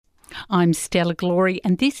I'm Stella Glory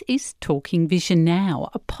and this is Talking Vision Now,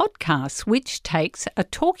 a podcast which takes a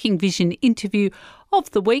Talking Vision interview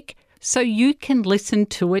of the week so you can listen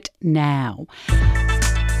to it now.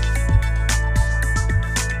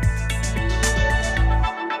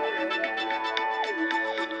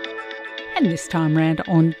 And this time round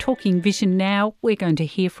on Talking Vision Now, we're going to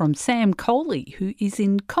hear from Sam Coley, who is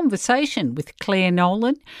in conversation with Claire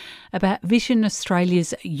Nolan about Vision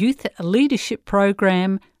Australia's youth leadership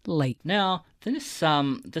program, LEAP. Now, this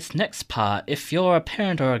next part, if you're a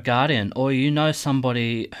parent or a guardian, or you know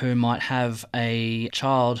somebody who might have a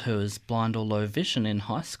child who is blind or low vision in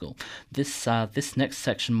high school, this next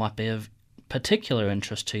section might be of particular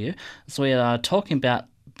interest to you. So we are talking about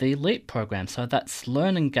the LEAP program. So that's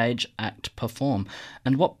Learn, Engage, Act, Perform.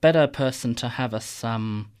 And what better person to have us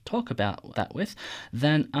talk about that with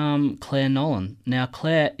than Claire Nolan. Now,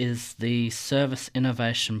 Claire is the Service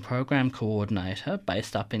Innovation Program Coordinator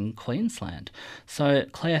based up in Queensland. So,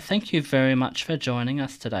 Claire, thank you very much for joining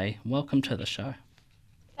us today. Welcome to the show.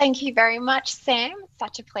 Thank you very much, Sam.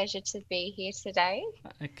 Such a pleasure to be here today.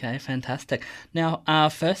 Okay, fantastic. Now,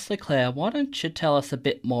 firstly, Claire, why don't you tell us a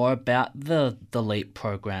bit more about the LEAP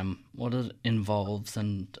program, what it involves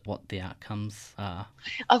and what the outcomes are?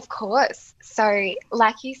 Of course. So,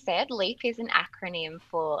 like you said, LEAP is an acronym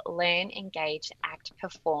for Learn, Engage, Act,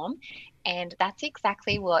 Perform, and that's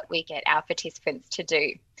exactly what we get our participants to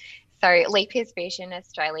do. So LEAP is Vision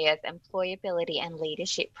Australia's employability and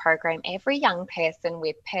leadership program every young person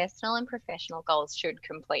with personal and professional goals should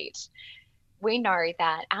complete. We know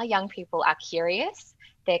that our young people are curious,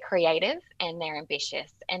 they're creative and they're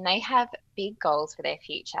ambitious, and they have big goals for their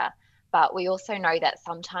future. But we also know that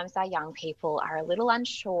sometimes our young people are a little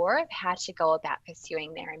unsure of how to go about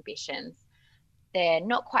pursuing their ambitions. They're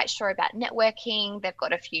not quite sure about networking, they've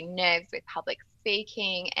got a few nerves with public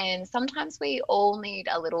speaking, and sometimes we all need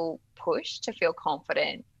a little push to feel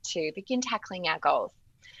confident to begin tackling our goals.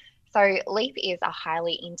 So LEAP is a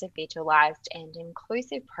highly individualised and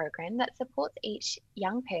inclusive program that supports each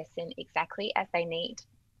young person exactly as they need.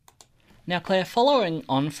 Now, Claire, following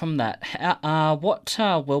on from that, what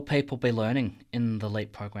will people be learning in the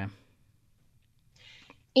LEAP program?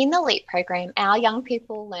 In the LEAP program, our young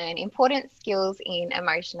people learn important skills in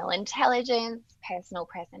emotional intelligence, personal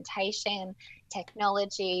presentation,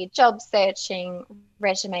 technology, job searching,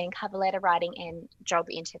 resume and cover letter writing, and job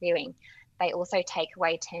interviewing. They also take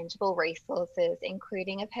away tangible resources,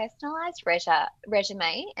 including a personalised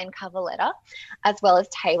resume and cover letter, as well as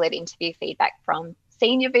tailored interview feedback from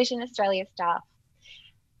senior Vision Australia staff.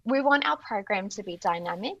 We want our program to be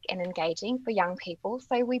dynamic and engaging for young people,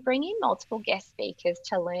 so we bring in multiple guest speakers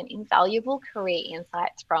to learn invaluable career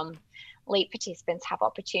insights from. LEAP participants have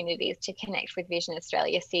opportunities to connect with Vision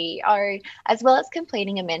Australia CEO, as well as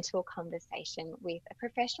completing a mentor conversation with a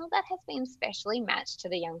professional that has been specially matched to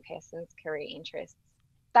the young person's career interests.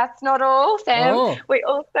 That's not all, Sam. Oh.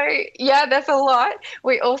 There's a lot.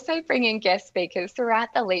 We also bring in guest speakers throughout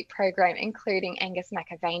the LEAP program, including Angus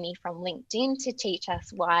McAvaney from LinkedIn to teach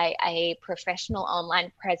us why a professional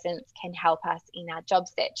online presence can help us in our job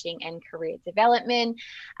searching and career development,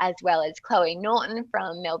 as well as Chloe Norton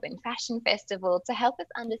from Melbourne Fashion Festival to help us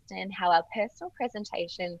understand how our personal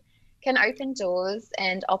presentation can open doors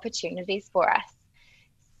and opportunities for us.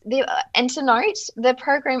 And to note, the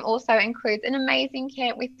program also includes an amazing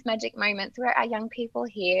Camp with Magic moments where our young people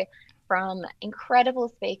hear from incredible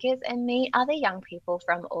speakers and meet other young people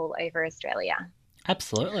from all over Australia.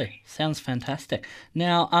 Absolutely. Sounds fantastic.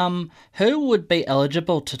 Now, who would be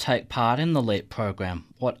eligible to take part in the LEAP program?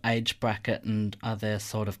 What age bracket and are there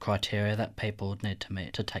sort of criteria that people would need to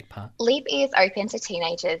meet to take part? LEAP is open to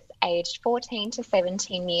teenagers aged 14 to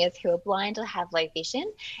 17 years who are blind or have low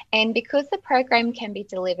vision. And because the program can be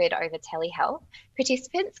delivered over telehealth,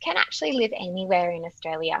 participants can actually live anywhere in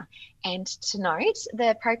Australia. And to note,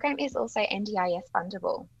 the program is also NDIS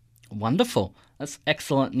fundable. Wonderful. That's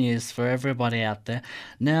excellent news for everybody out there.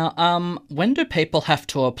 Now, when do people have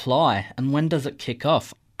to apply and when does it kick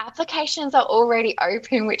off? Applications are already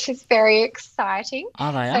open, which is very exciting.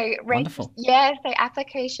 Oh, they are? Wonderful. Yeah, so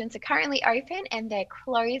applications are currently open and they're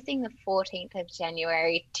closing the 14th of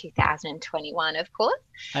January 2021, of course.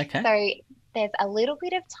 Okay. So there's a little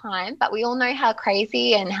bit of time, but we all know how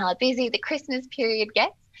crazy and how busy the Christmas period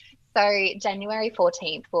gets. So January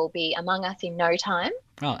 14th will be among us in no time.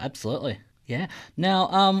 Oh, absolutely. Yeah.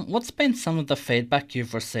 Now, what's been some of the feedback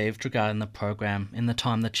you've received regarding the program in the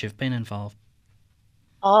time that you've been involved?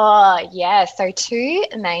 Oh, yeah. So two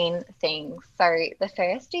main things. So the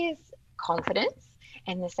first is confidence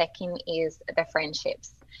and the second is the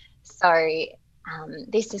friendships. So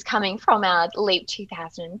this is coming from our LEAP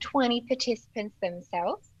 2020 participants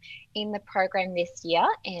themselves. in the program this year,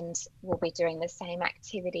 and we'll be doing the same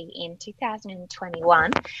activity in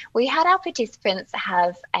 2021, we had our participants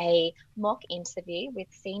have a mock interview with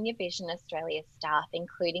Senior Vision Australia staff,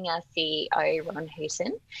 including our CEO, Ron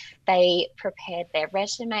Hooton. They prepared their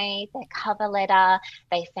resume, their cover letter,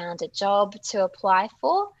 they found a job to apply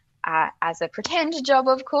for, as a pretend job,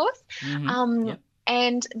 of course. Yep.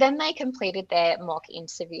 And then they completed their mock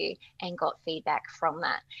interview and got feedback from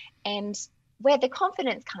that. And where the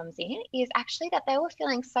confidence comes in is actually that they were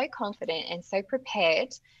feeling so confident and so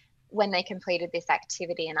prepared when they completed this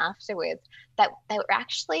activity and afterwards that they were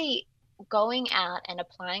actually going out and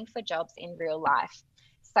applying for jobs in real life.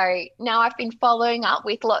 So now I've been following up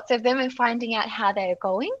with lots of them and finding out how they're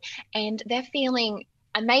going, and they're feeling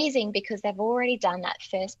amazing because they've already done that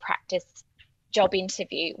first practice job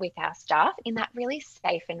interview with our staff in that really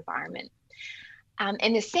safe environment.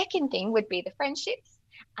 And the second thing would be the friendships.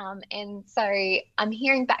 And so I'm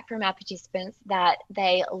hearing back from our participants that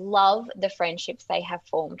they love the friendships they have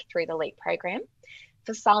formed through the LEAP program.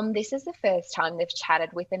 For some, this is the first time they've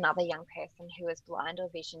chatted with another young person who is blind or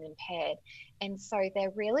vision impaired. And so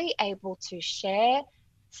they're really able to share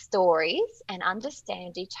stories and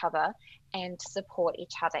understand each other and support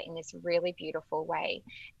each other in this really beautiful way.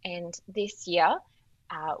 And this year,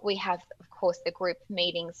 we have, of course, the group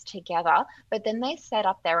meetings together, but then they set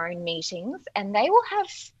up their own meetings, and they will have,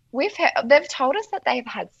 they've told us that they've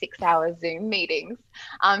had 6-hour Zoom meetings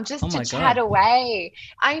just to chat away.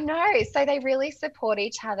 I know. So they really support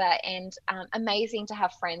each other, and amazing to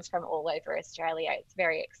have friends from all over Australia. It's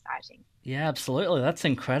very exciting. Yeah, absolutely. That's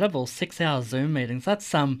incredible. 6-hour Zoom meetings. That's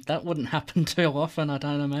that wouldn't happen too often, I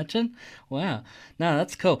don't imagine. Wow. No,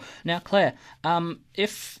 that's cool. Now, Claire,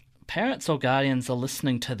 if parents or guardians are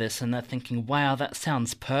listening to this and they're thinking, wow, that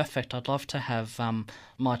sounds perfect, I'd love to have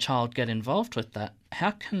my child get involved with that,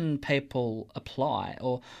 how can people apply,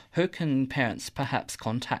 or who can parents perhaps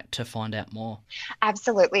contact to find out more?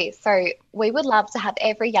 Absolutely. So we would love to have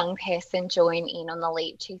every young person join in on the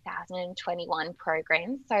LEAP 2021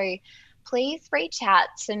 program. So please reach out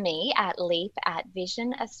to me at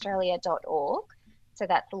leap@visionaustralia.org. So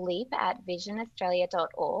that's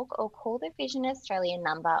leap@visionaustralia.org, or call the Vision Australia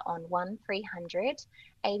number on 1300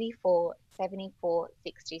 84 74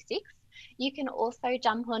 66. You can also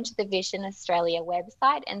jump onto the Vision Australia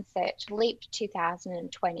website and search LEAP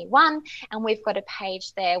 2021, and we've got a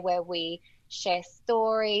page there where we share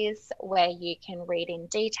stories, where you can read in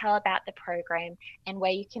detail about the program, and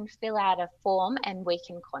where you can fill out a form and we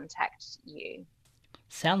can contact you.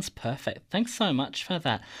 Sounds perfect. Thanks so much for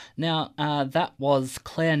that. Now, that was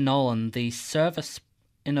Claire Nolan, the Service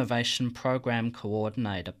Innovation Program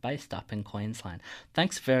Coordinator based up in Queensland.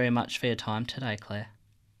 Thanks very much for your time today, Claire.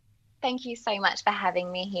 Thank you so much for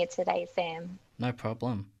having me here today, Sam. No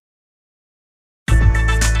problem.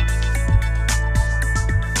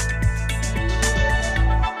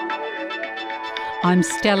 I'm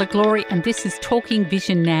Stella Glory, and this is Talking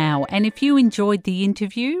Vision Now. And if you enjoyed the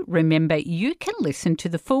interview, remember you can listen to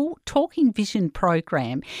the full Talking Vision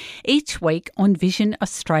program each week on Vision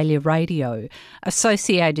Australia Radio,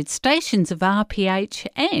 associated stations of RPH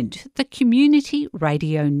and the Community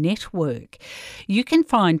Radio Network. You can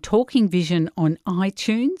find Talking Vision on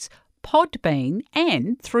iTunes, Podbean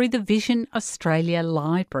and through the Vision Australia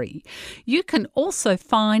Library. You can also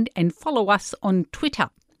find and follow us on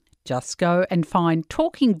Twitter. Just go and find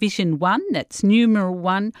Talking Vision 1, that's numeral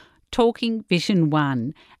 1, Talking Vision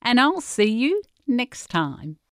 1, and I'll see you next time.